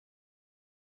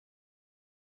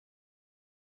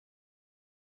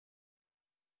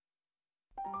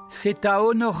C'est à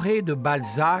Honoré de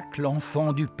Balzac,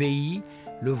 l'enfant du pays,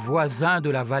 le voisin de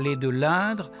la vallée de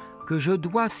l'Indre, que je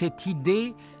dois cette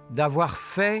idée d'avoir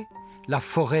fait la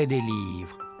forêt des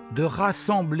livres, de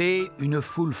rassembler une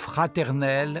foule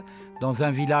fraternelle dans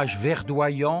un village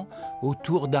verdoyant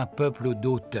autour d'un peuple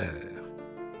d'auteurs.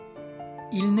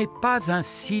 Il n'est pas un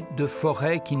site de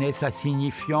forêt qui n'ait sa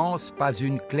signifiance, pas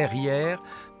une clairière,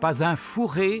 pas un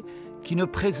fourré qui ne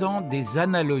présente des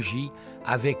analogies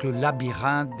avec le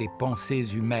labyrinthe des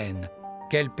pensées humaines.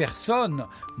 Quelle personne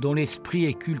dont l'esprit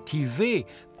est cultivé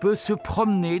peut se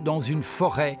promener dans une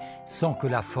forêt sans que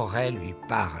la forêt lui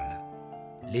parle?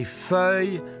 Les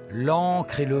feuilles,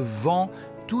 l'encre et le vent,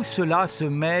 tout cela se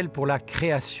mêle pour la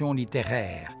création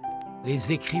littéraire.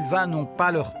 Les écrivains n'ont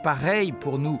pas leur pareil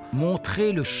pour nous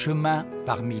montrer le chemin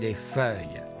parmi les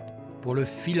feuilles. Pour le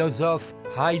philosophe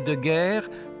Heidegger,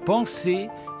 penser,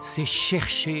 c'est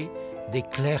chercher des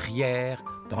clairières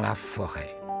dans la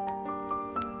forêt.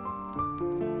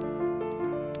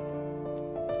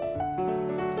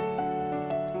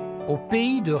 Au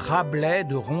pays de Rabelais,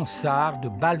 de Ronsard, de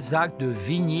Balzac, de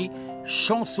Vigny,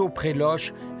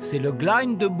 Chanceaux-Près-Loches, c'est le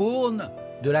Glein de Bourne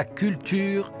de la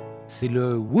culture, c'est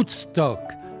le woodstock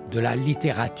de la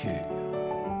littérature.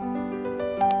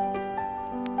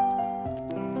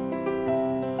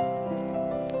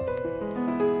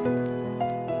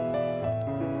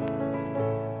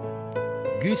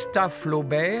 Gustave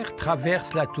Flaubert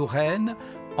traverse la Touraine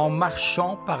en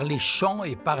marchant par les champs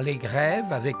et par les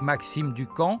grèves avec Maxime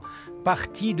Ducamp.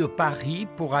 Parti de Paris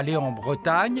pour aller en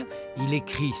Bretagne, il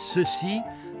écrit ceci: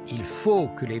 « Il faut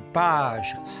que les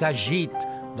pages s'agitent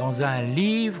dans un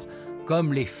livre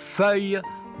comme les feuilles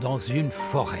dans une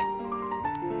forêt. »